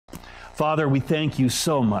Father, we thank you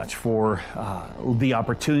so much for the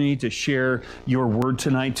opportunity to share your word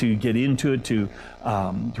tonight, to get into it, to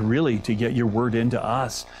really get your word into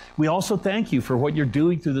us. We also thank you for what you're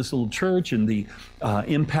doing through this little church and the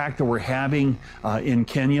impact that we're having in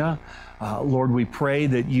Kenya. Lord, we pray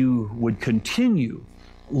that you would continue,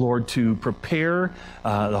 Lord, to prepare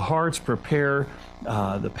the hearts, prepare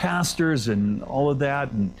the pastors and all of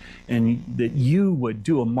that, and that you would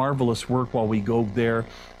do a marvelous work while we go there.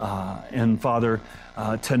 And Father,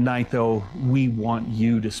 tonight, though, we want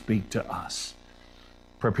you to speak to us.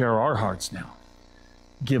 Prepare our hearts now.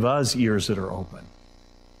 Give us ears that are open.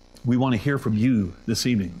 We want to hear from you this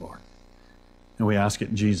evening, Lord. And we ask it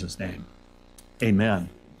in Jesus' name. Amen.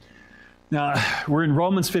 Now, we're in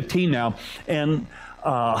Romans 15 now, and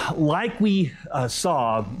like we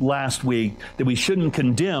saw last week, that we shouldn't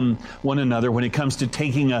condemn one another when it comes to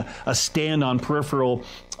taking a stand on peripheral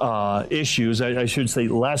issues. I should say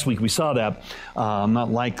last week we saw that, not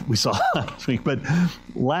like we saw last week, but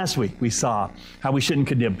last week we saw how we shouldn't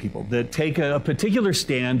condemn people that take a particular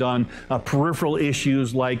stand on peripheral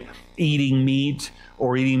issues like eating meat,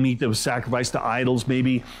 or eating meat that was sacrificed to idols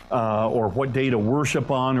maybe, or what day to worship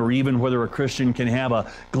on, or even whether a Christian can have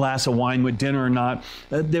a glass of wine with dinner or not.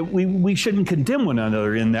 That we shouldn't condemn one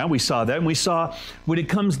another in that. We saw that. And we saw when it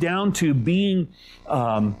comes down to being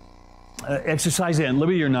exercising at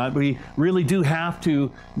liberty or not, we really do have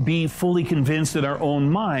to be fully convinced in our own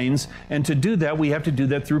minds. And to do that, we have to do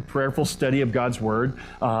that through prayerful study of God's Word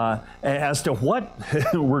as to what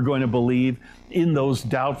we're going to believe in those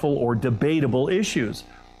doubtful or debatable issues.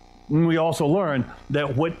 And we also learn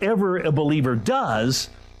that whatever a believer does,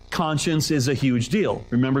 conscience is a huge deal.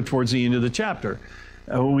 Remember towards the end of the chapter,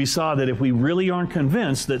 we saw that if we really aren't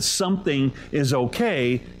convinced that something is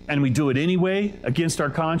okay and we do it anyway against our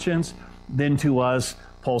conscience, then to us,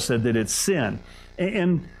 Paul said that it's sin.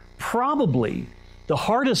 And probably the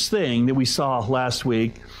hardest thing that we saw last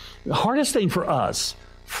week, the hardest thing for us,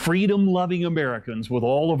 freedom-loving Americans with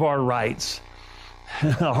all of our rights,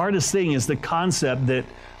 the hardest thing is the concept that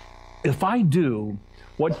if I do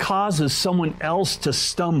what causes someone else to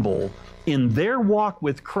stumble in their walk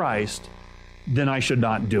with Christ, then I should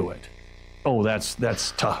not do it. Oh, that's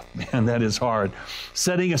tough, man. That is hard.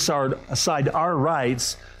 Setting aside our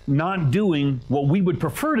rights, not doing what we would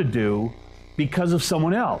prefer to do because of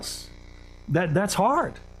someone else. That's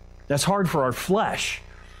hard. That's hard for our flesh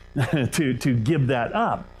to give that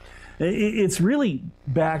up. It's really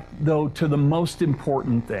back, though, to the most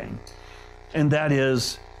important thing, and that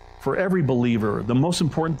is, for every believer, the most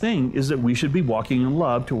important thing is that we should be walking in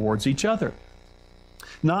love towards each other.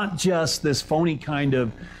 Not just this phony kind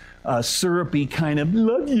of syrupy kind of,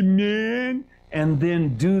 love you, man, and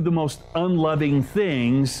then do the most unloving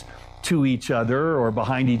things to each other or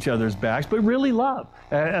behind each other's backs, but really love,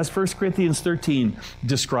 as 1 Corinthians 13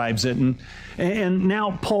 describes it. And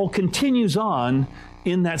now Paul continues on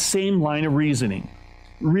in that same line of reasoning,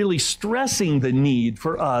 really stressing the need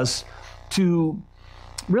for us to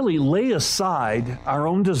really lay aside our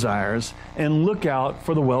own desires and look out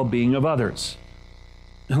for the well-being of others.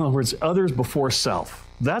 In other words, others before self.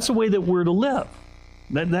 That's the way that we're to live.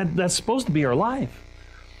 That's supposed to be our life.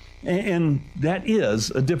 And that is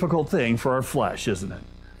a difficult thing for our flesh, isn't it?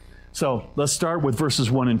 So let's start with verses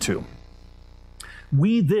 1 and 2.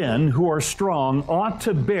 We then, who are strong, ought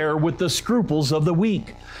to bear with the scruples of the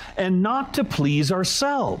weak, and not to please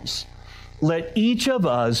ourselves. Let each of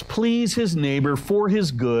us please his neighbor for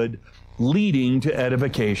his good, leading to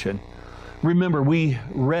edification. Remember, we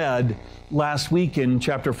read last week in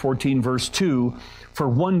chapter 14, verse 2, for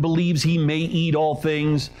one believes he may eat all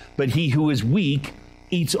things, but he who is weak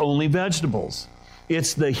eats only vegetables.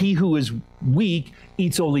 It's the he who is weak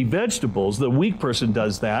eats only vegetables. The weak person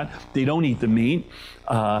does that. They don't eat the meat.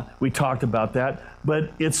 We talked about that.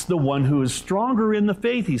 But it's the one who is stronger in the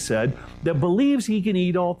faith, he said, that believes he can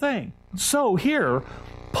eat all things. So here,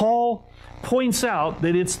 Paul points out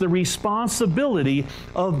that it's the responsibility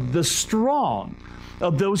of the strong,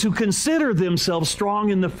 of those who consider themselves strong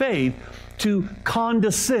in the faith, to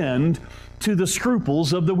condescend to the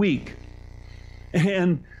scruples of the weak.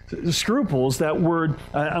 And scruples, that word,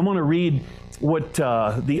 I want to read what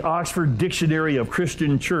the Oxford Dictionary of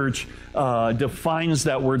Christian Church defines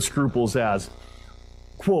that word scruples as.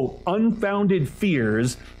 Quote, unfounded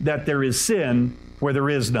fears that there is sin where there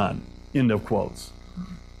is none. End of quotes.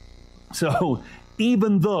 So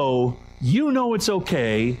even though you know it's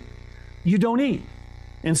okay, you don't eat.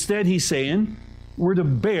 Instead, he's saying we're to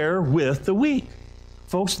bear with the weak.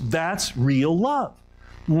 Folks, that's real love.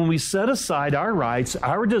 When we set aside our rights,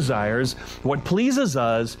 our desires, what pleases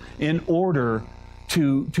us in order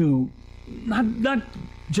to not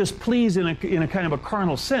just please in a kind of a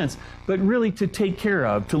carnal sense, but really to take care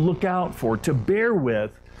of, to look out for, to bear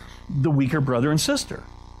with the weaker brother and sister.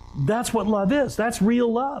 That's what love is. That's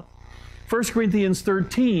real love. 1 Corinthians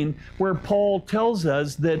 13, where Paul tells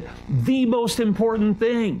us that the most important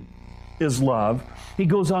thing is love, he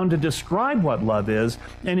goes on to describe what love is.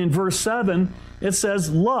 And in verse 7, it says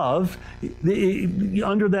love,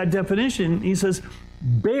 under that definition, he says,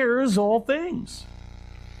 bears all things.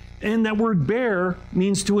 And that word bear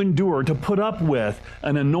means to endure, to put up with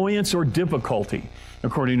an annoyance or difficulty,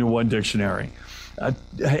 according to one dictionary.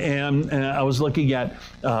 And I was looking at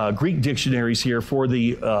Greek dictionaries here for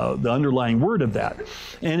the underlying word of that.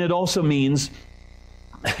 And it also means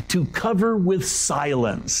to cover with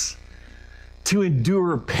silence, to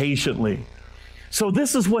endure patiently. So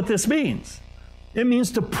this is what this means. It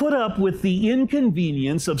means to put up with the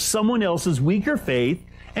inconvenience of someone else's weaker faith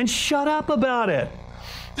and shut up about it.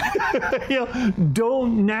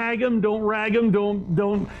 Don't nag them, don't rag them,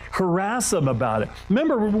 don't harass them about it.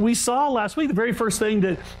 Remember, we saw last week, the very first thing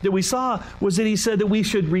that we saw was that he said that we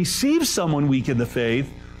should receive someone weak in the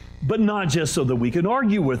faith, but not just so that we can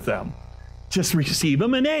argue with them. Just receive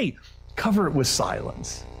them and, hey, cover it with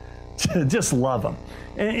silence. Just love them.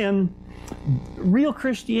 And real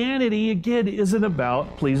Christianity, again, isn't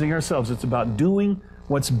about pleasing ourselves. It's about doing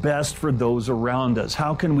what's best for those around us.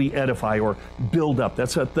 How can we edify or build up?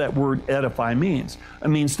 That's what that word edify means. It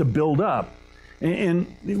means to build up.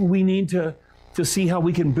 And we need to see how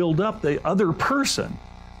we can build up the other person,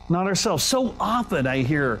 not ourselves. So often I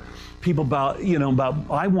hear people about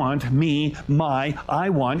I want, me, my, I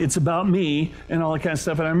want, it's about me, and all that kind of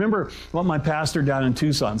stuff. And I remember what my pastor down in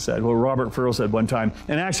Tucson said, well, Robert Furrow said one time,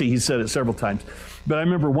 and actually he said it several times, but I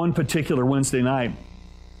remember one particular Wednesday night,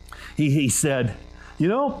 he said,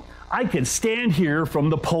 I could stand here from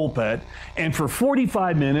the pulpit, and for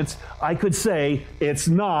 45 minutes, I could say, it's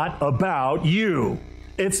not about you.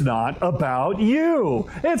 It's not about you.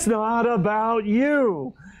 It's not about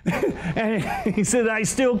you. And he said, I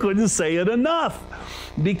still couldn't say it enough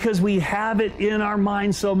because we have it in our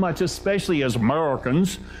mind so much, especially as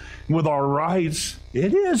Americans with our rights.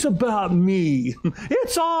 It is about me.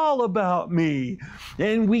 It's all about me.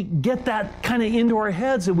 And we get that kind of into our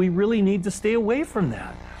heads, and we really need to stay away from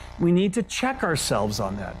that. We need to check ourselves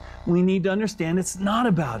on that. We need to understand it's not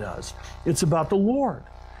about us. It's about the Lord.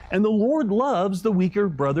 And the Lord loves the weaker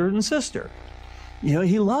brother and sister.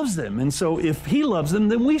 He loves them. And so if he loves them,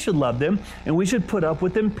 then we should love them, and we should put up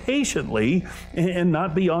with them patiently and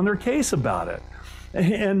not be on their case about it.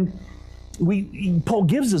 And Paul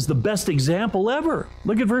gives us the best example ever.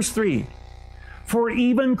 Look at verse 3. For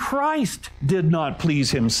even Christ did not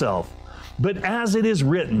please himself, but as it is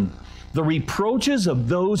written, the reproaches of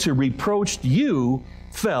those who reproached you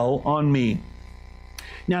fell on me.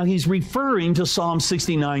 Now he's referring to Psalm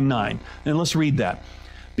 69:9, and let's read that.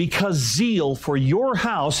 Because zeal for your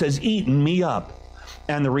house has eaten me up,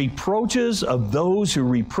 and the reproaches of those who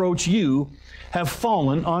reproach you have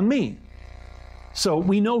fallen on me. So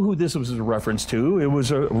we know who this was a reference to. It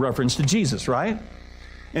was a reference to Jesus, right?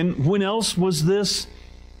 And when else was this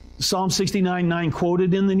Psalm 69:9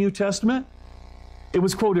 quoted in the New Testament? It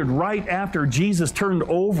was quoted right after Jesus turned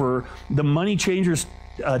over the money changers'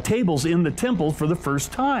 tables in the temple for the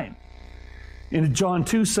first time. In John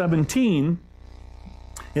 2:17,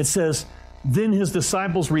 it says, then his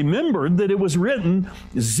disciples remembered that it was written,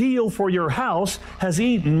 zeal for your house has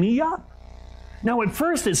eaten me up. Now at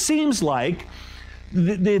first it seems like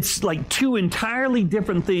it's like two entirely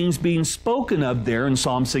different things being spoken of there in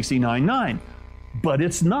Psalm 69:9, but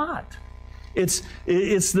it's not. It's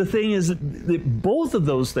the thing is that both of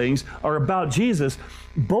those things are about Jesus.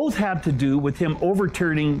 Both have to do with him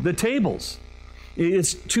overturning the tables.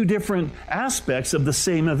 It's two different aspects of the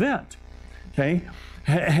same event. Okay?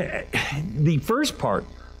 The first part,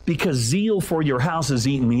 because zeal for your house has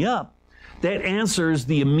eaten me up, that answers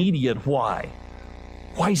the immediate why.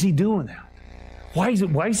 Why is he doing that? Why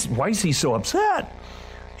is he so upset?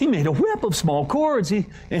 He made a whip of small cords,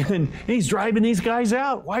 and he's driving these guys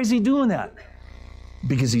out. Why is he doing that?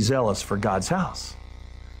 Because he's zealous for God's house.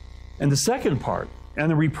 And the second part, and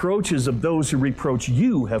the reproaches of those who reproach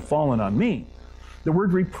you have fallen on me. The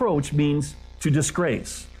word reproach means to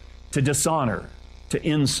disgrace, to dishonor, to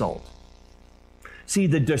insult. See,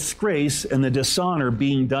 the disgrace and the dishonor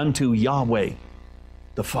being done to Yahweh,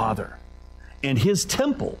 the Father, and his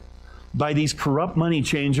temple by these corrupt money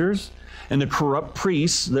changers and the corrupt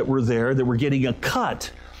priests that were there, that were getting a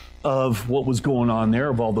cut of what was going on there,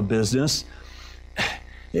 of all the business.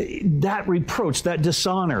 That reproach, that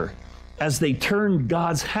dishonor, as they turned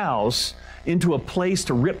God's house into a place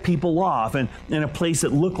to rip people off and a place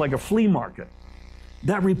that looked like a flea market.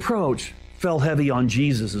 That reproach fell heavy on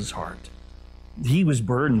Jesus' heart. He was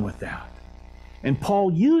burdened with that. And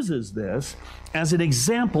Paul uses this as an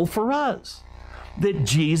example for us, that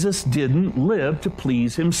Jesus didn't live to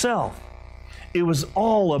please himself. It was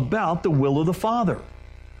all about the will of the Father.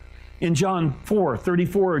 In John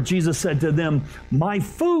 4:34, Jesus said to them, "My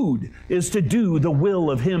food is to do the will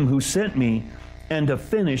of him who sent me and to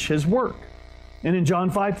finish his work." And in John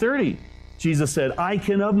 5:30, Jesus said, "I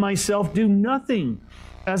can of myself do nothing.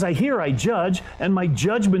 As I hear, I judge, and my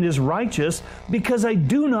judgment is righteous, because I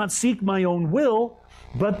do not seek my own will,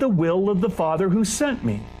 but the will of the Father who sent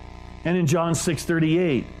me." And in John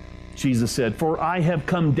 6:38, Jesus said, "For I have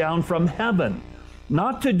come down from heaven,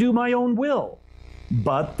 not to do my own will,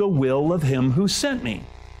 but the will of him who sent me."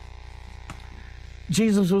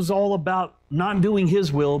 Jesus was all about not doing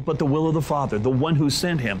his will, but the will of the Father, the one who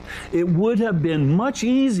sent him. It would have been much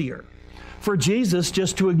easier for Jesus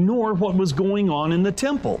just to ignore what was going on in the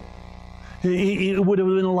temple. It would have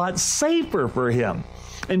been a lot safer for him.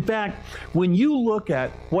 In fact, when you look at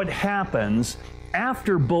what happens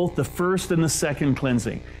after both the first and the second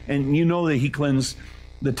cleansing, and you know that he cleansed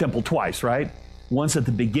the temple twice, right? Once at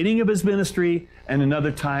the beginning of his ministry and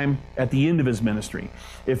another time at the end of his ministry.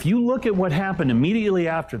 If you look at what happened immediately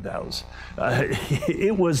after those,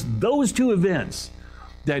 it was those two events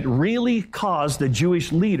that really caused the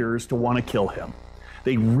Jewish leaders to want to kill him.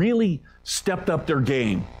 They really stepped up their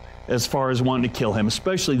game as far as wanting to kill him,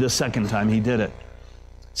 especially the second time he did it.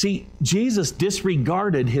 See, Jesus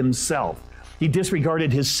disregarded himself. He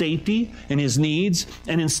disregarded his safety and his needs,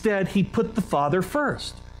 and instead he put the Father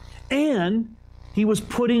first. And he was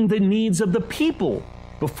putting the needs of the people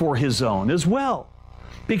before his own as well.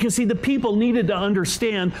 Because, see, the people needed to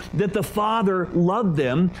understand that the Father loved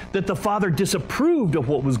them, that the Father disapproved of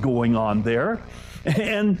what was going on there,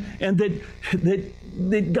 and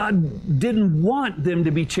that God didn't want them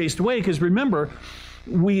to be chased away. Because remember,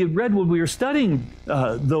 we had read when we were studying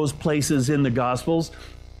those places in the Gospels,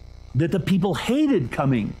 that the people hated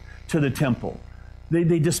coming to the temple.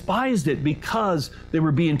 They despised it because they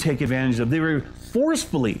were being taken advantage of. They were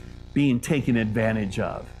forcefully being taken advantage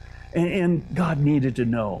of. And God needed to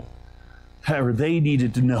know, or they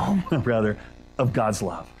needed to know, rather, of God's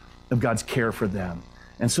love, of God's care for them.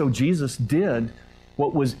 And so Jesus did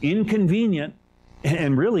what was inconvenient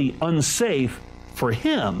and really unsafe for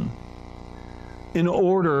him in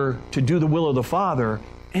order to do the will of the Father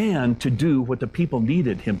and to do what the people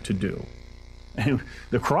needed him to do. And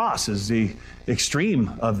the cross is the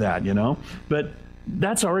extreme of that, you know. But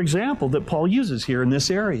that's our example that Paul uses here in this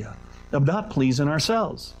area of not pleasing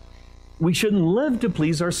ourselves. We shouldn't live to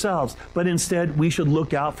please ourselves, but instead we should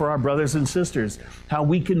look out for our brothers and sisters, how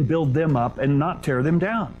we can build them up and not tear them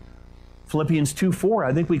down. Philippians 2:4,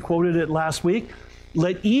 I think we quoted it last week.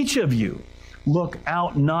 Let each of you look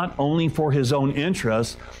out not only for his own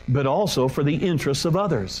interests, but also for the interests of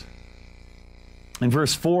others. In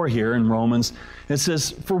verse 4 here in Romans, it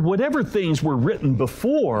says, "For whatever things were written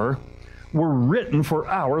before were written for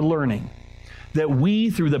our learning, that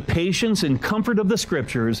we, through the patience and comfort of the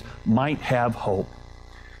Scriptures, might have hope."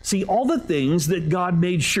 See, all the things that God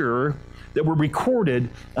made sure that were recorded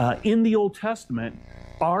in the Old Testament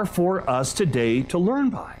are for us today to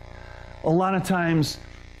learn by. A lot of times,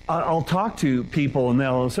 I'll talk to people and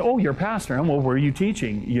they'll say, "Oh, you're a pastor." Well, where are you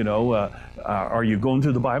teaching? You know, are you going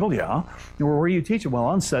through the Bible? Yeah. Well, where are you teaching? Well,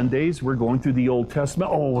 on Sundays, we're going through the Old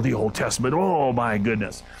Testament. Oh, the Old Testament. Oh, my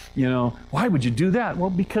goodness. You know, why would you do that? Well,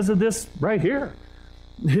 because of this right here.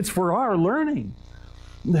 It's for our learning.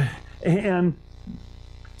 And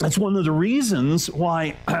that's one of the reasons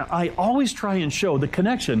why I always try and show the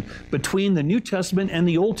connection between the New Testament and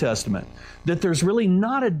the Old Testament, that there's really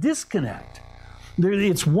not a disconnect.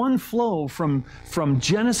 It's one flow from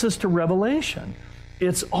Genesis to Revelation.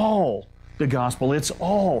 It's all the gospel. It's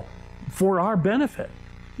all for our benefit.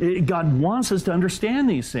 God wants us to understand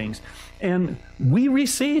these things. And we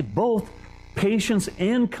receive both patience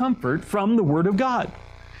and comfort from the Word of God.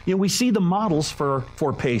 You know, we see the models for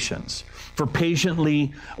patience, for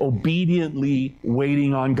patiently, obediently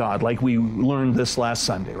waiting on God, like we learned this last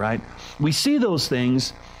Sunday, right? We see those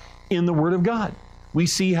things in the Word of God. We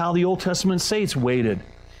see how the Old Testament saints waited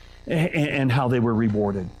and how they were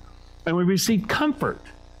rewarded. And we receive comfort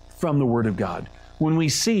from the Word of God when we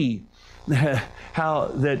see how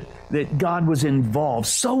that God was involved,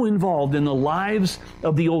 so involved in the lives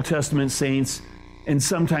of the Old Testament saints, and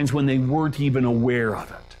sometimes when they weren't even aware of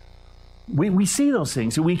it. We see those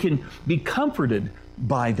things, and we can be comforted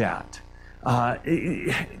by that.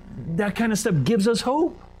 That kind of stuff gives us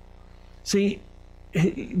hope. See,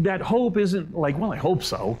 that hope isn't like, well, I hope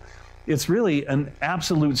so. It's really an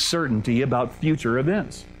absolute certainty about future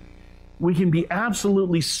events. We can be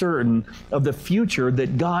absolutely certain of the future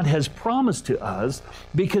that God has promised to us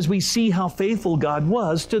because we see how faithful God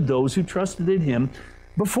was to those who trusted in Him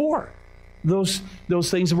before. Those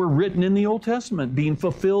things that were written in the Old Testament being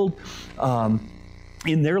fulfilled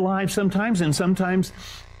in their lives sometimes, and sometimes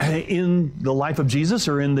in the life of Jesus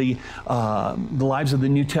or in the lives of the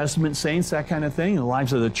New Testament saints, that kind of thing, in the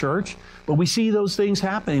lives of the church. But we see those things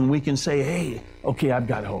happening. We can say, hey, okay, I've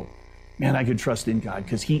got hope. Man, I can trust in God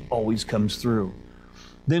because He always comes through.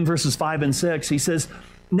 Then verses 5 and 6, he says,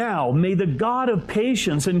 now may the God of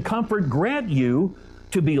patience and comfort grant you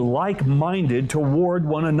to be like-minded toward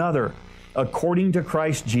one another, according to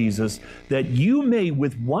Christ Jesus, that you may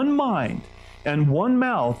with one mind and one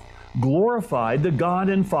mouth glorify the God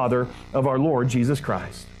and Father of our Lord Jesus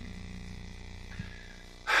Christ.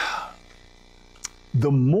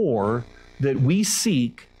 The more that we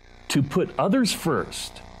seek to put others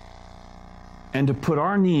first and to put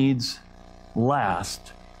our needs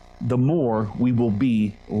last, the more we will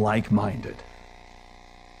be like-minded.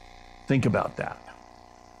 Think about that.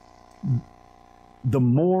 The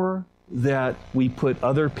more that we put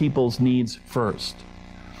other people's needs first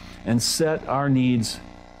and set our needs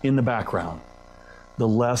in the background, the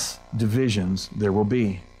less divisions there will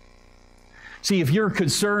be. See, if you're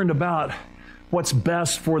concerned about what's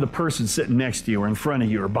best for the person sitting next to you or in front of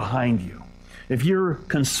you or behind you, if you're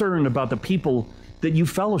concerned about the people that you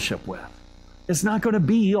fellowship with, it's not going to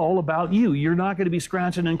be all about you. You're not going to be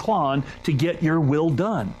scratching and clawing to get your will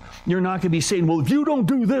done. You're not going to be saying, well, if you don't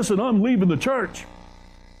do this, and I'm leaving the church.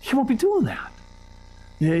 You won't be doing that.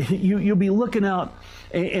 You'll be looking out,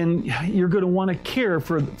 and you're going to want to care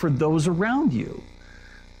for those around you.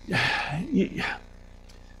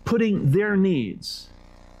 Putting their needs,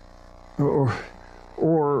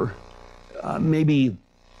 or maybe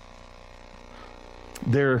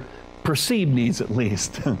their perceived needs at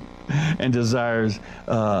least, and desires,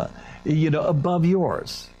 above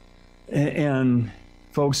yours. And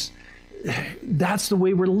folks, that's the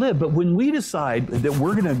way we're to live. But when we decide that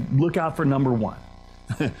we're going to look out for number one,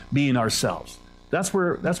 being ourselves, that's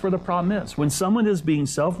where the problem is. When someone is being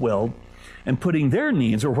self-willed and putting their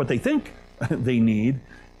needs, or what they think they need,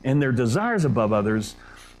 and their desires above others,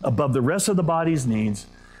 above the rest of the body's needs,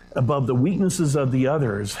 above the weaknesses of the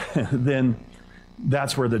others, then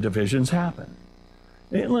that's where the divisions happen.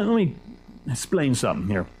 Let me explain something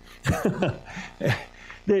here.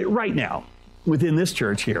 Right now, within this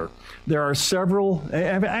church here, there are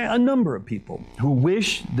a number of people who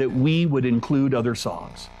wish that we would include other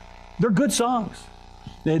songs. They're good songs.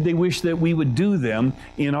 They wish that we would do them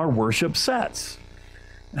in our worship sets.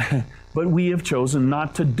 But we have chosen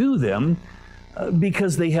not to do them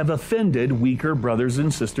because they have offended weaker brothers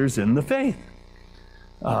and sisters in the faith.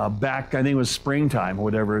 Back, I think it was springtime or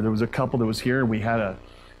whatever, there was a couple that was here, and we had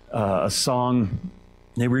a song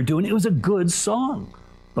they were doing. It was a good song,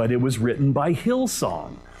 but it was written by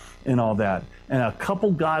Hillsong and all that. And a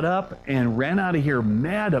couple got up and ran out of here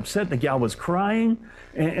mad, upset. The gal was crying,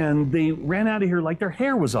 and they ran out of here like their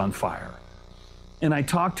hair was on fire. And I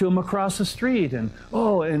talked to them across the street, and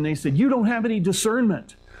they said, you don't have any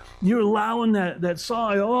discernment. You're allowing that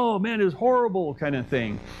song, oh man, it's horrible, kind of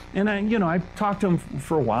thing. And I talked to them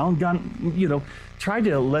for a while and tried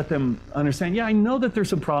to let them understand, yeah, I know that there's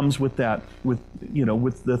some problems with that, with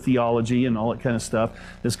the theology and all that kind of stuff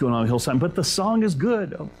that's going on at Hillside, but the song is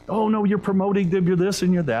good. Oh no, you're promoting them, you're this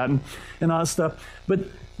and you're that, and all that stuff. But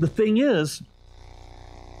the thing is,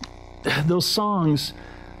 those songs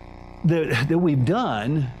that we've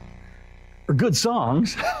done are good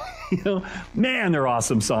songs. Man, they're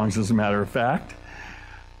awesome songs, as a matter of fact.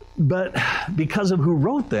 But because of who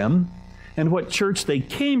wrote them and what church they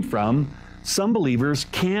came from, some believers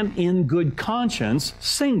can't in good conscience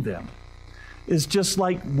sing them. It's just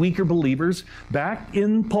like weaker believers back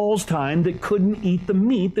in Paul's time that couldn't eat the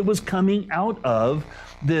meat that was coming out of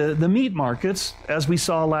the meat markets. As we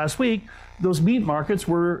saw last week, those meat markets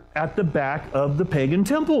were at the back of the pagan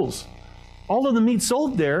temples. All of the meat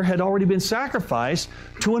sold there had already been sacrificed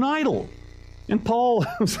to an idol. And Paul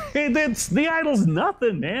said, the idol's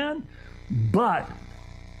nothing, man. But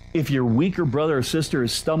if your weaker brother or sister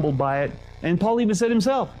has stumbled by it, and Paul even said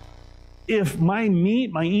himself, if my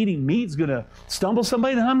eating meat is going to stumble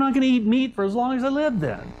somebody, then I'm not going to eat meat for as long as I live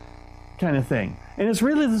then, kind of thing. And it's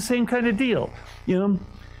really the same kind of deal,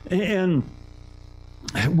 And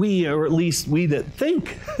we, or at least we that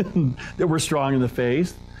think that we're strong in the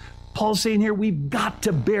faith, Paul's saying here, we've got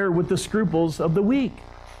to bear with the scruples of the weak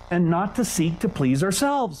and not to seek to please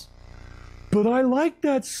ourselves. But I like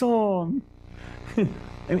that song.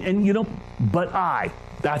 and but I,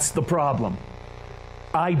 That's the problem.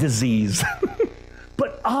 Eye disease.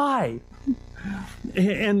 But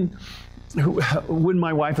and when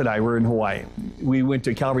my wife and I were in Hawaii, we went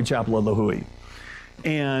to Calvary Chapel of Lahui.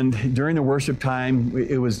 And during the worship time,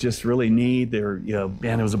 it was just really neat. There,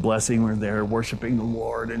 man, it was a blessing. We were there worshiping the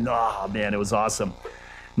Lord, and man, it was awesome.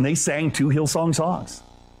 And they sang 2 Hillsong songs,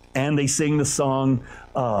 and they sang the song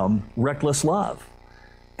 "Reckless Love,"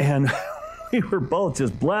 and we were both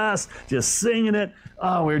just blessed, just singing it. We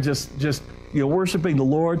were just worshiping the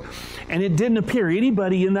Lord, and it didn't appear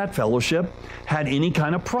anybody in that fellowship had any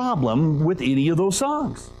kind of problem with any of those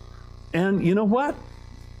songs. And you know what?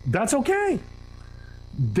 That's okay.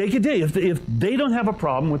 They could do if they don't have a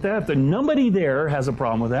problem with that. If nobody there has a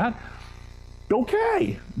problem with that,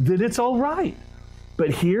 okay, then it's all right. But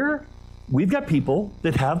here, we've got people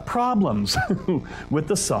that have problems with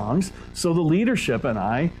the songs. So the leadership and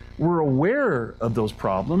I were aware of those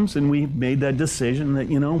problems, and we made that decision that,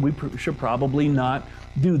 we should probably not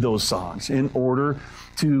do those songs in order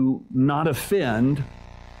to not offend,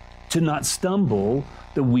 to not stumble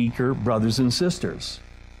the weaker brothers and sisters.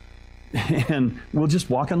 And we'll just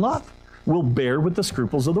walk in love. We'll bear with the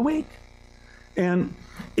scruples of the weak. And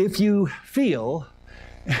if you feel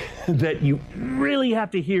that you really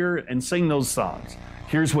have to hear and sing those songs,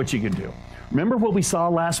 here's what you can do. Remember what we saw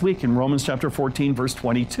last week in Romans chapter 14, verse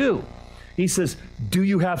 22. He says, do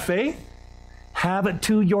you have faith? Have it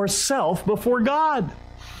to yourself before God.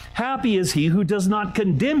 Happy is he who does not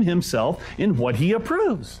condemn himself in what he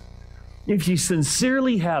approves. If you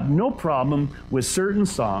sincerely have no problem with certain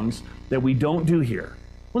songs that we don't do here,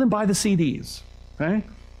 well, then buy the CDs, okay?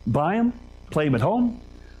 Buy them, play them at home,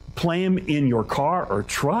 play them in your car or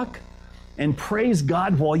truck, and praise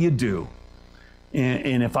God while you do.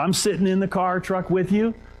 And if I'm sitting in the car or truck with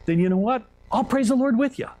you, then you know what? I'll praise the Lord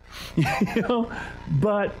with you.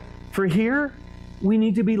 But for here, we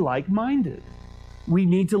need to be like-minded. We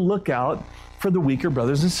need to look out for the weaker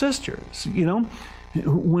brothers and sisters.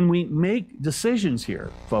 When we make decisions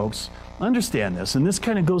here, folks, understand this, and this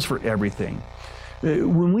kind of goes for everything.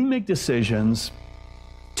 When we make decisions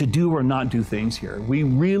to do or not do things here, we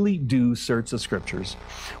really do search the scriptures.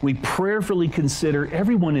 We prayerfully consider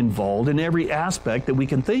everyone involved in every aspect that we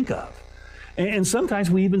can think of. And sometimes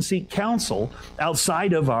we even seek counsel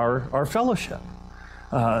outside of our fellowship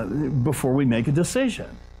before we make a decision.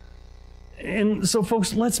 And so,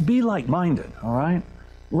 folks, let's be like-minded, all right?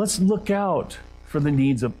 Let's look out for the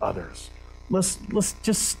needs of others. Let's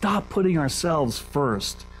just stop putting ourselves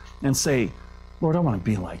first and say, Lord, I want to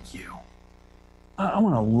be like you. I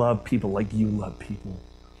want to love people like you love people.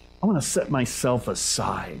 I want to set myself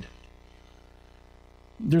aside.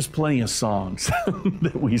 There's plenty of songs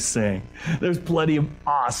that we sing. There's plenty of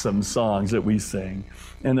awesome songs that we sing.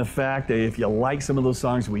 And the fact that if you like some of those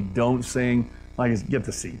songs we don't sing, get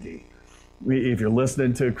the CD. If you're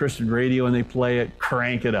listening to Christian radio and they play it,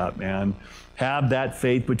 crank it up, man. Have that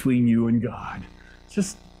faith between you and God.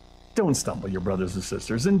 Just don't stumble your brothers and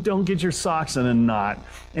sisters, and don't get your socks in a knot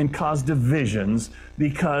and cause divisions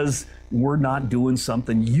because we're not doing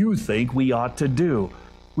something you think we ought to do.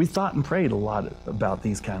 We thought and prayed a lot about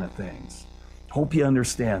these kind of things. Hope you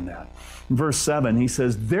understand that. In verse 7, he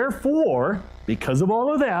says, therefore, because of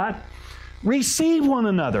all of that, receive one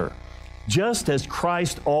another, just as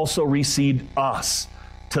Christ also received us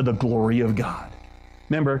to the glory of God.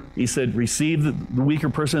 Remember, he said, receive the weaker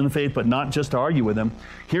person in the faith, but not just to argue with him.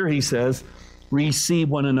 Here he says, receive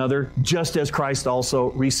one another, just as Christ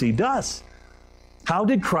also received us. How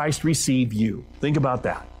did Christ receive you? Think about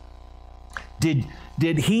that.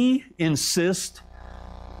 Did he insist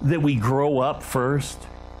that we grow up first,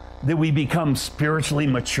 that we become spiritually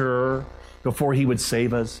mature before he would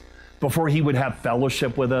save us, before he would have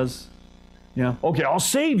fellowship with us? Okay, I'll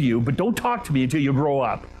save you, but don't talk to me until you grow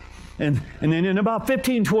up. And then in about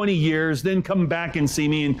 15, 20 years, then come back and see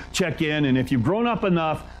me and check in. And if you've grown up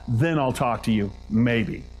enough, then I'll talk to you,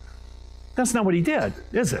 maybe. That's not what he did,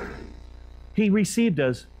 is it? He received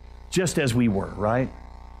us just as we were, right?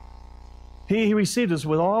 He received us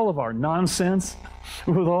with all of our nonsense,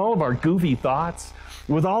 with all of our goofy thoughts,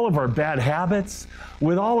 with all of our bad habits,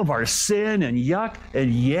 with all of our sin and yuck.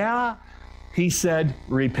 And yeah, he said,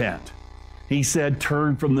 repent. He said,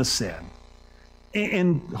 turn from the sin.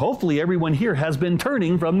 And hopefully everyone here has been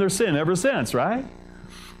turning from their sin ever since, right?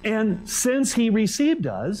 And since he received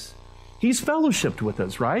us, he's fellowshiped with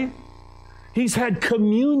us, right? He's had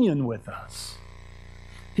communion with us.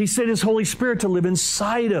 He sent his Holy Spirit to live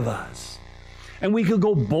inside of us. And we could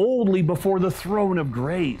go boldly before the throne of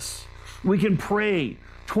grace. We can pray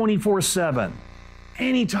 24/7,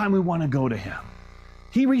 anytime we want to go to him.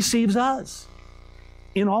 He receives us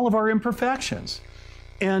in all of our imperfections.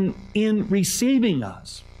 And in receiving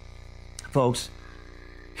us, folks,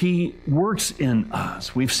 he works in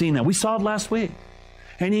us. We've seen that. We saw it last week.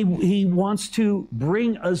 And he wants to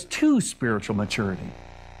bring us to spiritual maturity.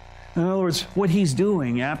 In other words, what he's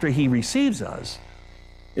doing after he receives us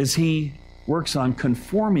is he works on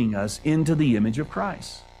conforming us into the image of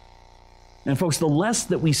Christ. And folks, the less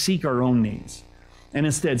that we seek our own needs and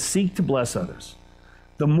instead seek to bless others,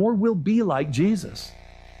 the more we'll be like Jesus.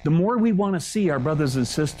 The more we want to see our brothers and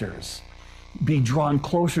sisters be drawn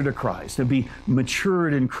closer to Christ and be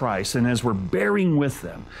matured in Christ. And as we're bearing with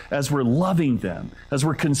them, as we're loving them, as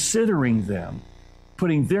we're considering them,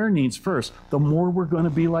 putting their needs first, the more we're going to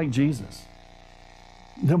be like Jesus.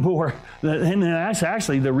 The more, and that's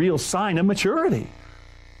actually the real sign of maturity,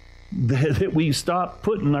 that we stop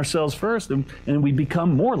putting ourselves first and we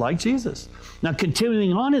become more like Jesus. Now,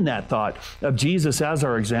 continuing on in that thought of Jesus as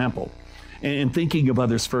our example and thinking of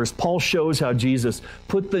others first, Paul shows how Jesus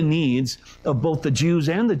put the needs of both the Jews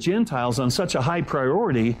and the Gentiles on such a high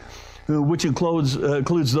priority, which includes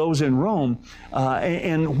those in Rome,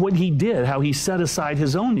 and what he did, how he set aside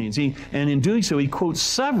his own needs. And in doing so, he quotes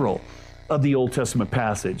several of the Old Testament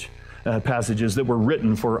passages that were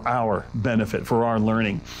written for our benefit, for our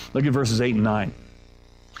learning. Look at verses 8 and 9.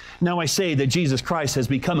 Now I say that Jesus Christ has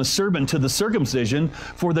become a servant to the circumcision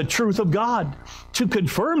for the truth of God, to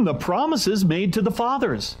confirm the promises made to the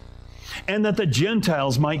fathers, and that the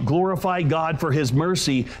Gentiles might glorify God for his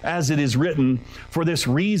mercy, as it is written, for this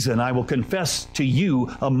reason I will confess to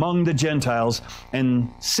you among the Gentiles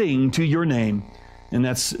and sing to your name. And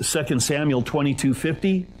that's 2 Samuel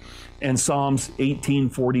 22:50 and Psalms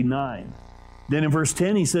 18:49. Then in verse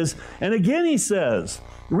 10 he says, and again he says,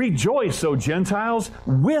 rejoice, O Gentiles,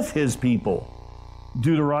 with his people.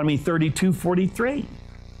 Deuteronomy 32:43.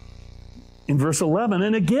 In verse 11,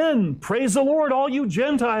 and again, praise the Lord, all you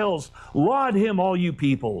Gentiles. Laud him, all you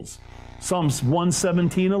peoples. Psalms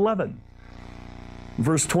 117:11.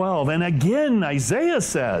 Verse 12, and again Isaiah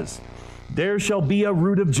says, there shall be a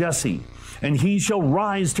root of Jesse, and he shall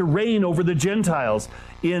rise to reign over the Gentiles.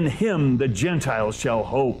 In him the Gentiles shall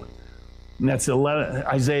hope. And that's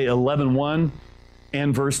Isaiah 11:1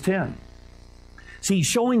 and verse 10. See,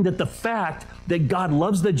 showing that the fact that God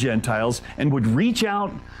loves the Gentiles and would reach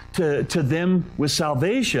out to them with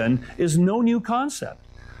salvation is no new concept.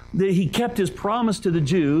 That he kept his promise to the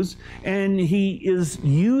Jews, and he is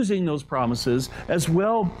using those promises as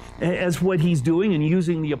well as what he's doing and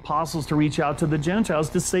using the apostles to reach out to the Gentiles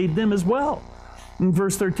to save them as well. In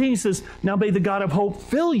verse 13 he says, now may the God of hope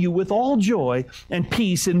fill you with all joy and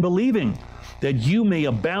peace in believing, that you may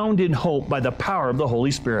abound in hope by the power of the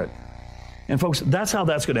Holy Spirit. And folks, that's how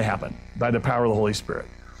that's going to happen, by the power of the Holy Spirit.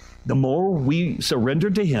 The more we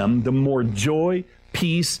surrender to him, the more joy,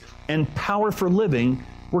 peace, and power for living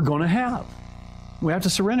we're going to have. We have to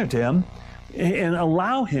surrender to him and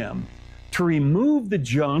allow him to remove the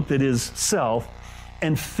junk that is self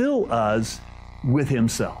and fill us with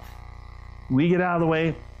himself. We get out of the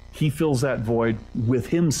way, he fills that void with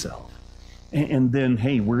himself. And then,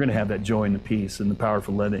 hey, we're going to have that joy and the peace and the power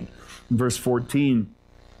for living. In verse 14,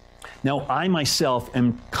 now I myself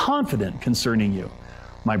am confident concerning you,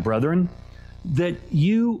 my brethren, that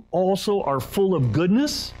you also are full of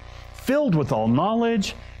goodness, filled with all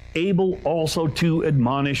knowledge, able also to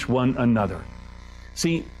admonish one another.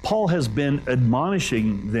 See, Paul has been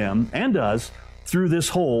admonishing them and us through this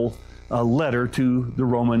whole letter to the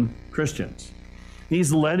Roman Christians.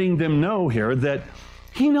 He's letting them know here that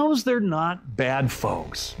he knows they're not bad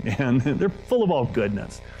folks, and they're full of all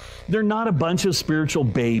goodness. They're not a bunch of spiritual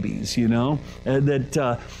babies,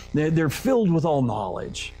 that they're filled with all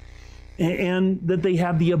knowledge, and that they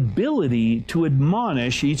have the ability to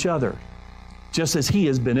admonish each other, just as he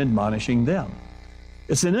has been admonishing them.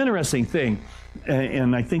 It's an interesting thing,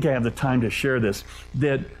 and I think I have the time to share this,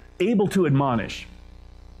 that able to admonish,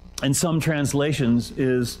 in some translations,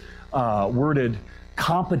 is worded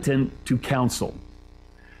competent to counsel.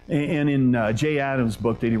 And in Jay Adams'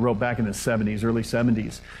 book that he wrote back in the 70s, early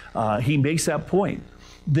 70s, he makes that point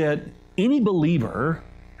that any believer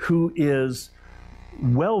who is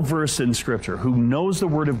well-versed in Scripture, who knows the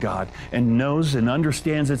Word of God and knows and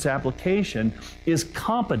understands its application, is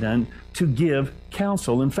competent to give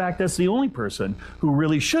counsel. In fact, that's the only person who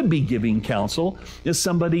really should be giving counsel, is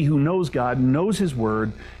somebody who knows God, knows His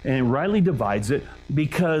Word, and rightly divides it.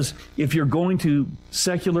 Because if you're going to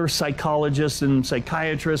secular psychologists and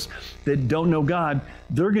psychiatrists that don't know God,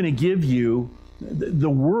 they're going to give you the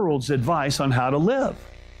world's advice on how to live.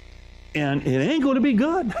 And it ain't going to be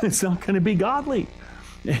good. It's not going to be godly.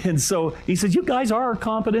 And so he says, you guys are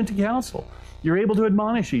competent to counsel. You're able to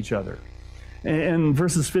admonish each other. And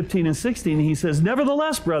verses 15 and 16, he says,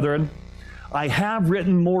 "Nevertheless, brethren, I have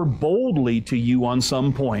written more boldly to you on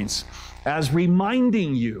some points, as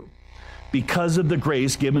reminding you, because of the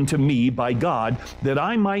grace given to me by God, that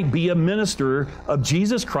I might be a minister of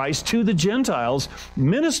Jesus Christ to the Gentiles,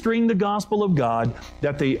 ministering the gospel of God,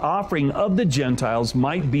 that the offering of the Gentiles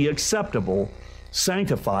might be acceptable,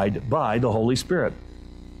 sanctified by the Holy Spirit."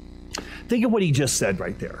 Think of what he just said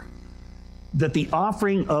right there. That the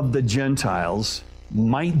offering of the Gentiles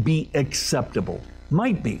might be acceptable.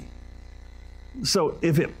 Might be. So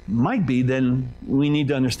if it might be, then we need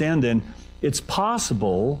to understand then it's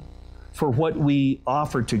possible for what we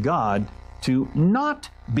offer to God to not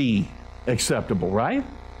be acceptable, right?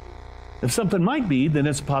 If something might be, then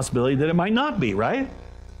it's a possibility that it might not be, right?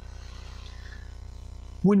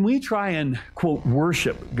 When we try and, quote,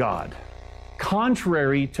 worship God,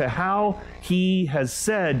 contrary to how He has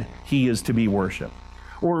said He is to be worshiped,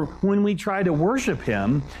 or when we try to worship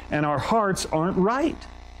Him and our hearts aren't right,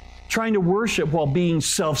 trying to worship while being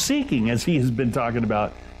self-seeking, as he has been talking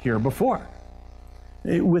about here before,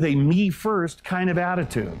 with a me-first kind of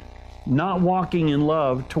attitude, not walking in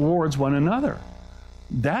love towards one another.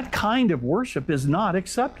 That kind of worship is not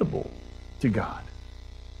acceptable to God.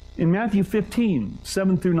 In Matthew 15,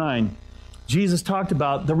 7 through 9, Jesus talked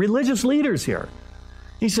about the religious leaders here.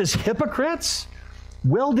 He says, "Hypocrites,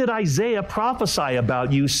 well did Isaiah prophesy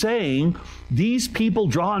about you, saying, these people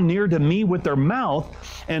draw near to me with their mouth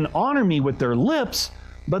and honor me with their lips,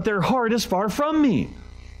 but their heart is far from me.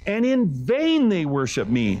 And in vain they worship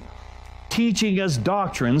me, teaching as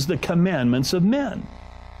doctrines the commandments of men."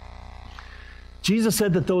 Jesus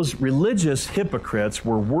said that those religious hypocrites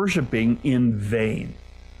were worshiping in vain.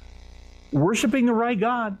 Worshiping the right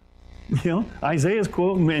God. You know, Isaiah's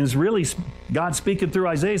quote, and it's really God speaking through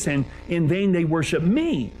Isaiah saying, "In vain they worship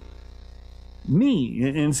me." Me.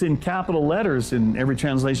 And it's in capital letters in every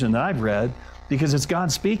translation that I've read, because it's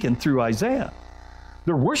God speaking through Isaiah.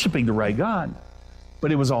 They're worshiping the right God,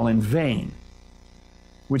 but it was all in vain,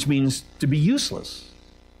 which means to be useless,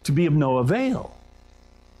 to be of no avail,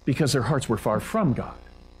 because their hearts were far from God.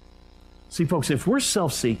 See, folks, if we're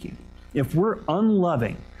self-seeking, if we're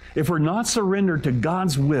unloving, if we're not surrendered to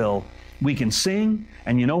God's will, we can sing,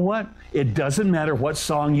 and you know what? It doesn't matter what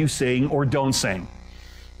song you sing or don't sing.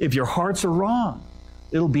 If your hearts are wrong,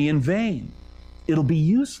 it'll be in vain. It'll be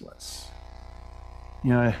useless.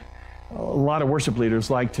 You know, a lot of worship leaders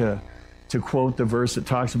like to quote the verse that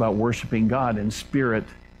talks about worshiping God in spirit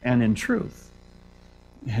and in truth.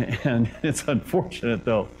 And it's unfortunate,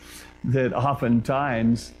 though, that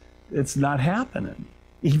oftentimes it's not happening,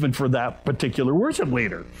 even for that particular worship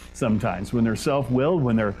leader. Sometimes when they're self-willed,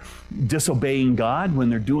 when they're disobeying God, when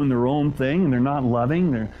they're doing their own thing and they're not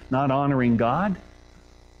loving, they're not honoring God,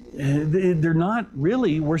 they're not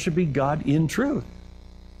really worshiping God in truth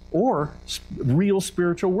or real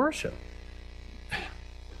spiritual worship.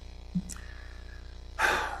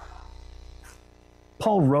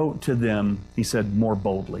 Paul wrote to them, he said, more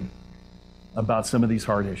boldly about some of these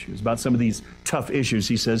hard issues, about some of these tough issues,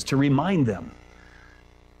 he says, to remind them.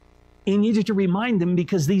 He needed to remind them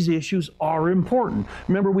because these issues are important.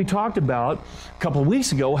 Remember, we talked about a couple of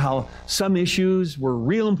weeks ago how some issues were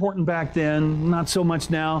real important back then, not so much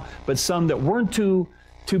now, but some that weren't too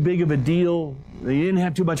big of a deal, they didn't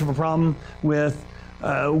have too much of a problem with,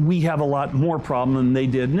 we have a lot more problem than they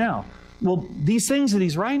did now. Well, these things that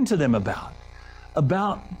he's writing to them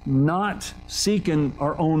about not seeking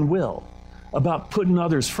our own will, about putting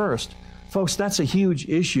others first, folks, that's a huge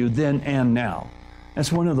issue then and now.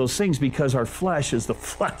 That's one of those things, because our flesh is the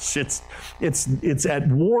flesh. It's at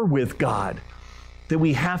war with God, that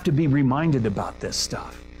we have to be reminded about this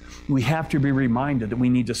stuff. We have to be reminded that we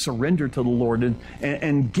need to surrender to the Lord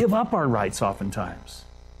and give up our rights oftentimes.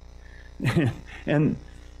 And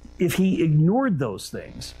if he ignored those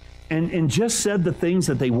things and just said the things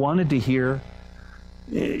that they wanted to hear,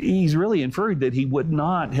 he's really inferred that he would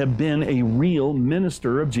not have been a real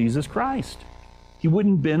minister of Jesus Christ. He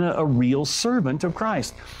wouldn't have been a real servant of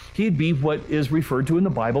Christ. He'd be what is referred to in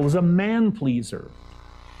the Bible as a man-pleaser,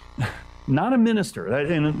 not a minister.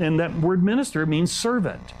 And that word minister means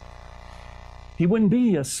servant. He wouldn't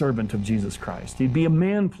be a servant of Jesus Christ. He'd be a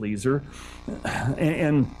man-pleaser.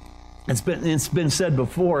 And it's been said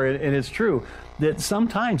before, and it's true, that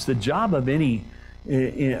sometimes the job of any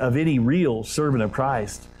real servant of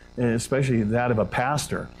Christ, especially that of a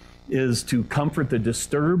pastor, is to comfort the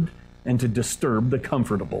disturbed and to disturb the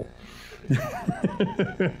comfortable.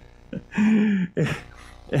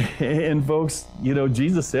 And folks, you know,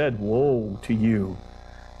 Jesus said, "Woe to you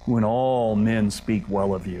when all men speak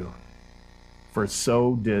well of you, for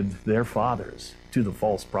so did their fathers to the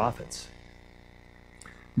false prophets."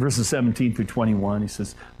 verses 17 through 21, he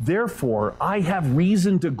says, "Therefore I have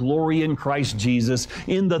reason to glory in Christ Jesus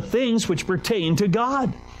in the things which pertain to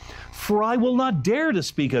God. For I will not dare to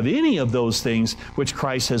speak of any of those things which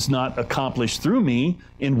Christ has not accomplished through me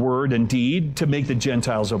in word and deed to make the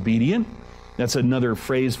Gentiles obedient." That's another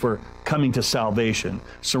phrase for coming to salvation,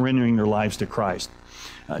 surrendering their lives to Christ.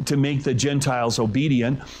 To make the Gentiles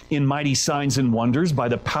obedient in mighty signs and wonders by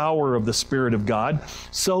the power of the Spirit of God,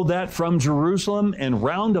 so that from Jerusalem and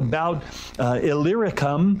round about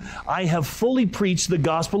Illyricum I have fully preached the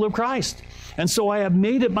gospel of Christ. And so I have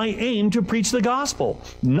made it my aim to preach the gospel,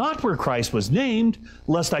 not where Christ was named,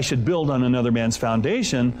 lest I should build on another man's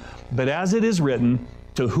foundation, but as it is written,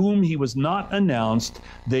 to whom he was not announced,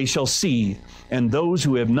 they shall see, and those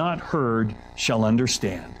who have not heard shall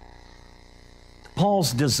understand.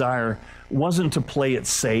 Paul's desire wasn't to play it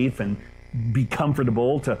safe and be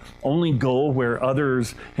comfortable, to only go where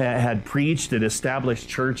others had preached and established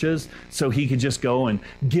churches so he could just go and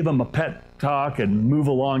give them a pep talk and move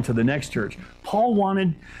along to the next church. Paul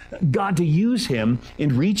wanted God to use him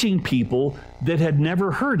in reaching people that had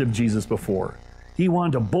never heard of Jesus before. He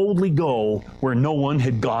wanted to boldly go where no one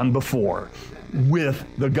had gone before with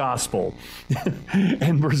the gospel.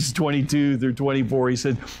 And verses 22 through 24, he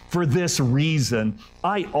said, "For this reason,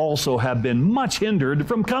 I also have been much hindered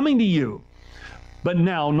from coming to you. But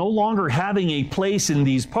now, no longer having a place in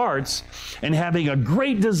these parts and having a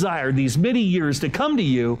great desire these many years to come to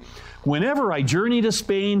you, whenever I journey to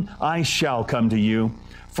Spain, I shall come to you.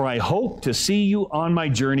 For I hope to see you on my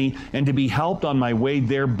journey and to be helped on my way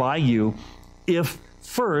there by you, if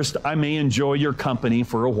first I may enjoy your company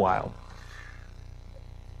for a while."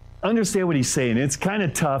 Understand what he's saying. It's kind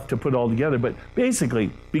of tough to put all together, but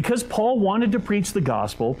basically, because Paul wanted to preach the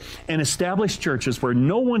gospel and establish churches where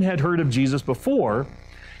no one had heard of Jesus before,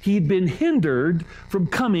 he'd been hindered from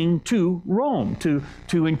coming to Rome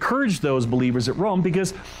to encourage those believers at Rome,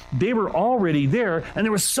 because they were already there, and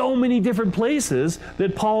there were so many different places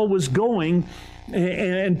that Paul was going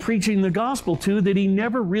and preaching the gospel to that he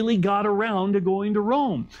never really got around to going to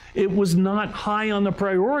Rome. It was not high on the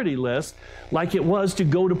priority list like it was to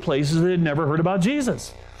go to places that had never heard about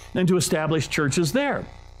Jesus and to establish churches there.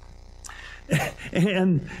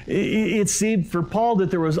 And it seemed for Paul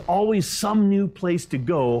that there was always some new place to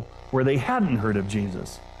go where they hadn't heard of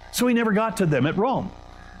Jesus. So he never got to them at Rome.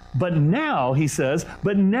 But now, he says,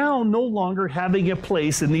 but now no longer having a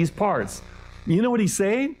place in these parts. You know what he's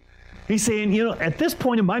saying? He's saying, at this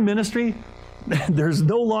point in my ministry, there's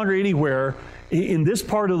no longer anywhere in this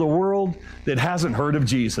part of the world that hasn't heard of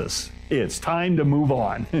Jesus. It's time to move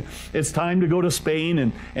on. It's time to go to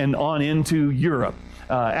Spain and on into Europe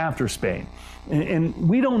after Spain. And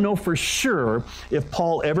we don't know for sure if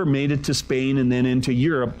Paul ever made it to Spain and then into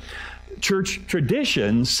Europe. Church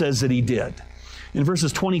tradition says that he did. In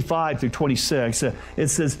verses 25 through 26, it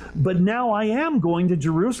says, "But now I am going to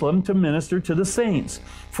Jerusalem to minister to the saints,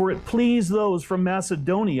 for it pleased those from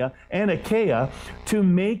Macedonia and Achaia to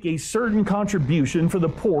make a certain contribution for the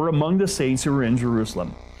poor among the saints who are in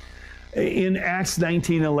Jerusalem." In Acts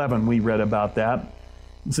 19:11, we read about that.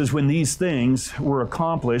 It says, "When these things were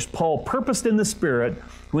accomplished, Paul purposed in the Spirit,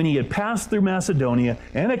 when he had passed through Macedonia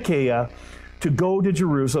and Achaia, to go to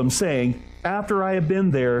Jerusalem, saying, after I have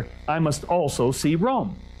been there, I must also see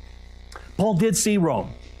Rome." Paul did see Rome.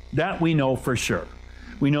 That we know for sure.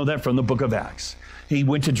 We know that from the book of Acts. He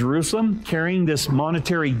went to Jerusalem carrying this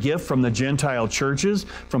monetary gift from the Gentile churches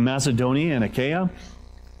from Macedonia and Achaia.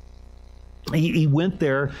 He went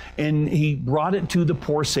there and he brought it to the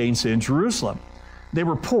poor saints in Jerusalem. They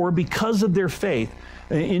were poor because of their faith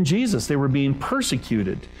in Jesus. They were being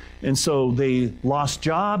persecuted. And so they lost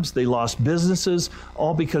jobs, they lost businesses,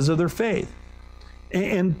 all because of their faith.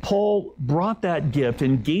 And Paul brought that gift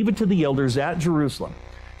and gave it to the elders at Jerusalem.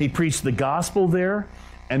 He preached the gospel there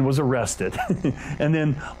and was arrested. And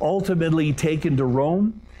then ultimately taken to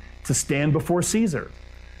Rome to stand before Caesar.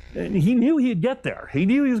 And he knew he'd get there. He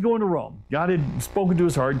knew he was going to Rome. God had spoken to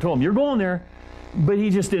his heart and told him, "You're going there." But he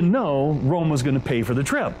just didn't know Rome was going to pay for the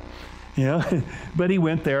trip. But he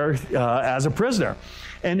went there as a prisoner.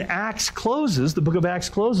 And Acts closes, the book of Acts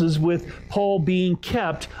closes with Paul being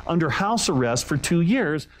kept under house arrest for 2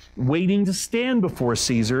 years, waiting to stand before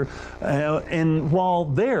Caesar. And while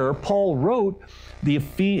there, Paul wrote the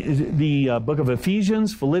book of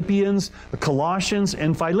Ephesians, Philippians, Colossians,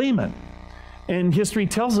 and Philemon. And history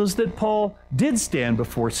tells us that Paul did stand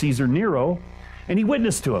before Caesar Nero, and he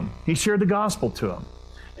witnessed to him. He shared the gospel to him.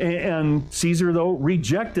 And Caesar, though,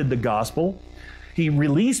 rejected the gospel. He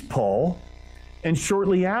released Paul. And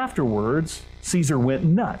shortly afterwards, Caesar went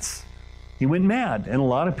nuts. He went mad. And a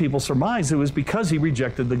lot of people surmise it was because he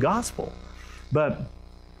rejected the gospel. But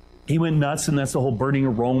he went nuts, and that's the whole burning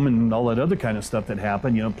of Rome and all that other kind of stuff that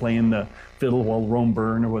happened, playing the fiddle while Rome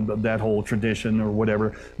burned, or that whole tradition or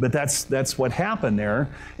whatever. But that's what happened there.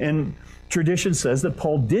 And tradition says that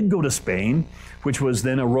Paul did go to Spain, which was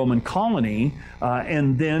then a Roman colony,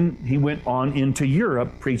 and then he went on into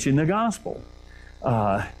Europe preaching the gospel.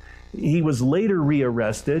 He was later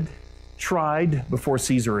rearrested, tried before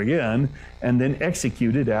Caesar again, and then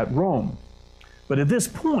executed at Rome. But at this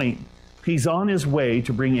point, he's on his way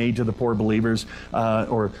to bring aid to the poor believers,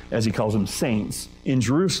 or as he calls them, saints, in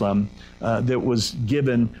Jerusalem, that was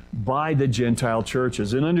given by the Gentile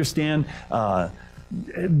churches. And understand,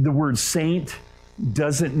 the word saint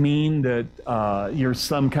doesn't mean that you're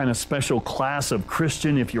some kind of special class of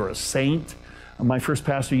Christian if you're a saint. My first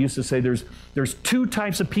pastor used to say there's two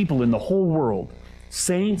types of people in the whole world,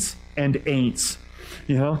 saints and ain'ts.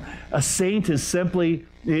 A saint is simply,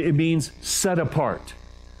 it means set apart.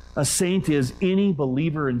 A saint is any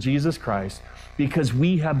believer in Jesus Christ, because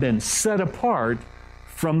we have been set apart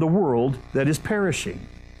from the world that is perishing.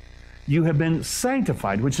 You have been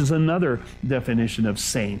sanctified, which is another definition of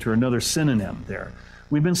saint, or another synonym there.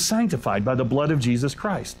 We've been sanctified by the blood of Jesus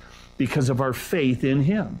Christ because of our faith in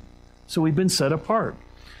Him. So we've been set apart.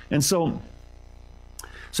 And so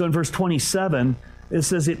in verse 27, it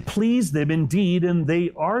says, it pleased them indeed, and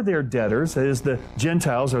they are their debtors, that is, the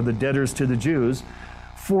Gentiles are the debtors to the Jews.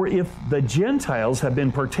 For if the Gentiles have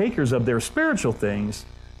been partakers of their spiritual things,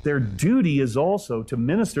 their duty is also to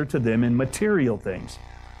minister to them in material things.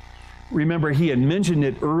 Remember, he had mentioned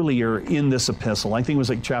it earlier in this epistle, I think it was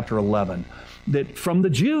like chapter 11, that from the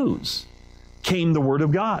Jews came the Word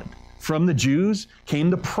of God. From the Jews came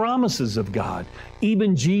the promises of God.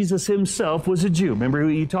 Even Jesus himself was a Jew. Remember,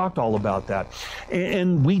 he talked all about that.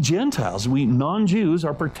 And we Gentiles, we non-Jews,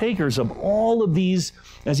 are partakers of all of these,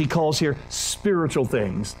 as he calls here, spiritual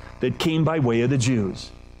things that came by way of the Jews.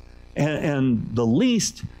 And the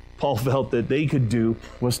least Paul felt that they could do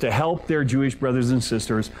was to help their Jewish brothers and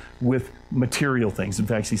sisters with material things. In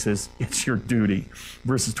fact, he says, it's your duty.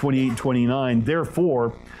 Verses 28 and 29,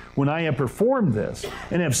 therefore, when I have performed this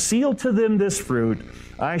and have sealed to them this fruit,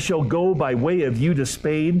 I shall go by way of you to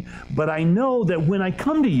Spain, but I know that when I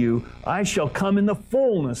come to you, I shall come in the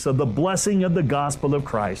fullness of the blessing of the gospel of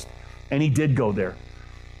Christ. And he did go there.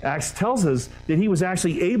 Acts tells us that he was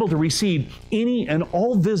actually able to receive any and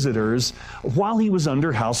all visitors while he was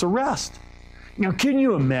under house arrest. Now, can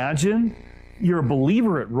you imagine you're a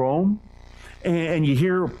believer at Rome and you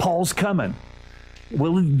hear Paul's coming?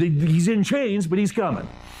 Well, he's in chains, but he's coming.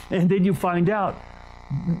 And then you find out,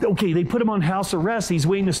 okay, they put him on house arrest. He's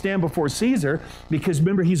waiting to stand before Caesar because,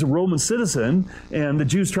 remember, he's a Roman citizen, and the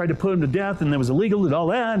Jews tried to put him to death, and it was illegal and all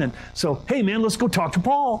that. And so, hey, man, let's go talk to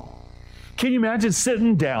Paul. Can you imagine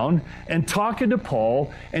sitting down and talking to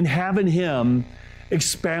Paul and having him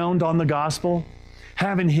expound on the gospel?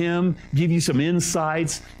 Having him give you some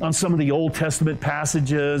insights on some of the Old Testament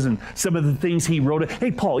passages and some of the things he wrote. Hey,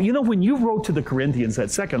 Paul, when you wrote to the Corinthians, that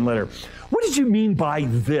second letter, what did you mean by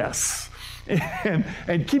this? And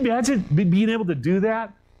can you imagine being able to do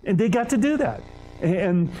that? And they got to do that.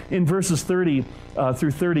 And in verses 30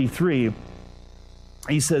 through 33,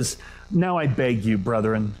 he says, now I beg you,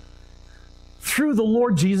 brethren, through the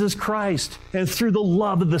Lord Jesus Christ and through the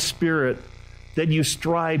love of the Spirit, that you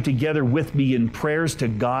strive together with me in prayers to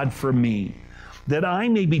God for me, that I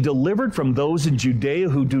may be delivered from those in Judea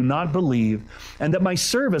who do not believe, and that my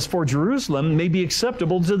service for Jerusalem may be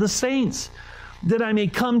acceptable to the saints, that I may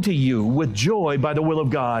come to you with joy by the will of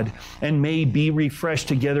God, and may be refreshed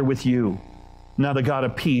together with you. Now the God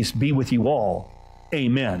of peace be with you all.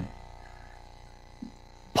 Amen.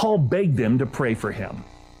 Paul begged them to pray for him.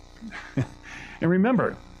 And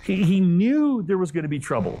remember, he knew there was going to be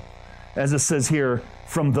trouble. As it says here,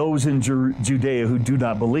 from those in Judea who do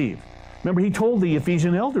not believe. Remember, he told the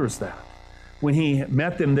Ephesian elders that when he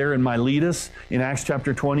met them there in Miletus in Acts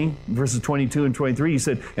chapter 20, verses 22 and 23, he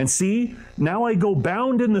said, and see, now I go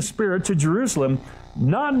bound in the Spirit to Jerusalem,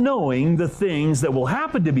 not knowing the things that will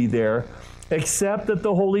happen to me there, except that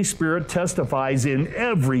the Holy Spirit testifies in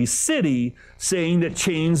every city, saying that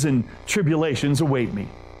chains and tribulations await me.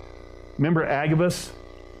 Remember Agabus?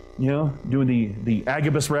 Doing the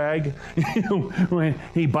Agabus rag, when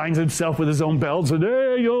he binds himself with his own belt and,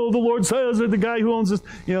 hey, the Lord says that the guy who owns this,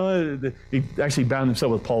 he actually bound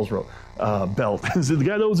himself with Paul's belt. So the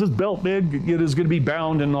guy that owns this belt, man, is going to be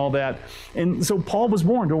bound and all that. And so Paul was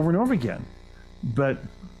warned over and over again. But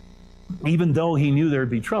even though he knew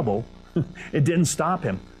there'd be trouble, it didn't stop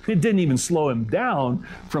him. It didn't even slow him down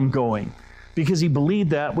from going, because he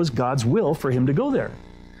believed that was God's will for him to go there.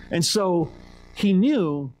 And so he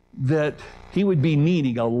knew that he would be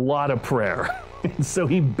needing a lot of prayer. And so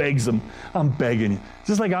he begs them, I'm begging you.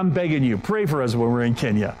 Just like I'm begging you, pray for us when we're in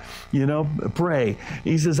Kenya. You know, pray.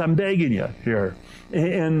 He says, I'm begging you here.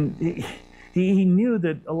 And he knew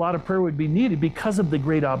that a lot of prayer would be needed because of the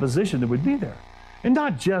great opposition that would be there. And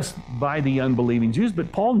not just by the unbelieving Jews,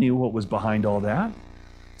 but Paul knew what was behind all that.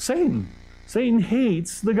 Satan. Satan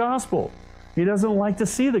hates the gospel. He doesn't like to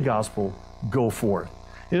see the gospel go forth.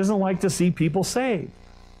 He doesn't like to see people saved.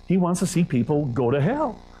 He wants to see people go to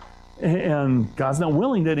hell. And God's not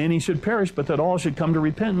willing that any should perish, but that all should come to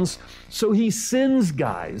repentance. So he sends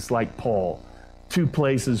guys like Paul to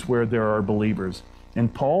places where there are believers.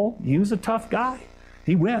 And Paul, he was a tough guy.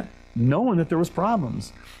 He went knowing that there was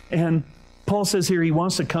problems. And Paul says here he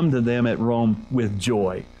wants to come to them at Rome with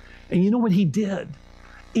joy. And you know what he did?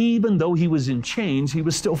 Even though he was in chains, he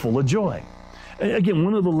was still full of joy. Again,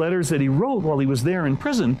 one of the letters that he wrote while he was there in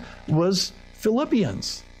prison was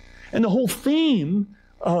Philippians. And the whole theme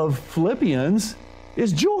of Philippians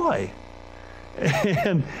is joy.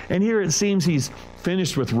 And here it seems he's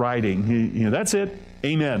finished with writing. That's it.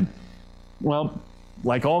 Amen. Well,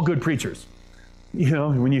 like all good preachers,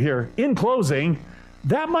 when you hear in closing,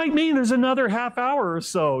 that might mean there's another half hour or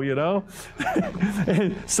so,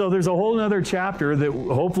 And so there's a whole other chapter that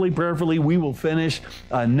hopefully, prayerfully, we will finish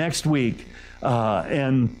next week.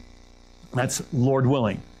 And that's Lord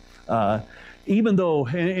willing. Even though,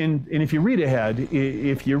 and if you read ahead,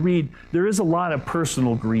 there is a lot of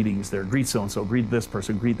personal greetings there. Greet so-and-so, greet this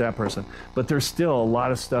person, greet that person. But there's still a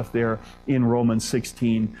lot of stuff there in Romans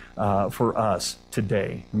 16 for us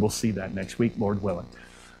today. And we'll see that next week, Lord willing.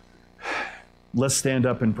 Let's stand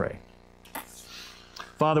up and pray.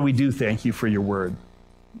 Father, we do thank you for your word.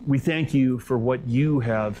 We thank you for what you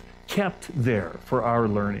have kept there for our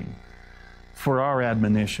learning, for our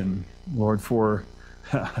admonition, Lord, for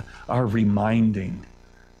our reminding.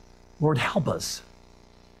 Lord, help us.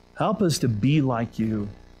 Help us to be like you.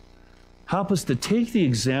 Help us to take the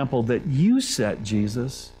example that you set,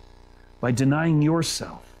 Jesus, by denying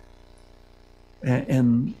yourself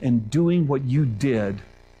and doing what you did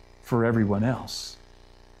for everyone else.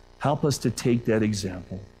 Help us to take that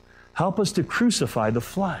example. Help us to crucify the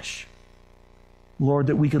flesh. Lord,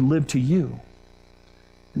 that we can live to you,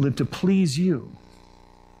 live to please you.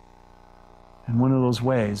 And one of those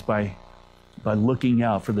ways by looking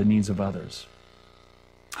out for the needs of others.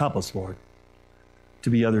 Help us, Lord, to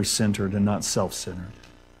be others-centered and not self-centered.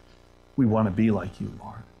 We want to be like you,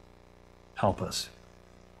 Lord. Help us.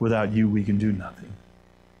 Without you, we can do nothing.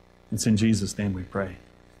 It's in Jesus' name we pray.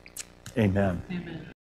 Amen. Amen.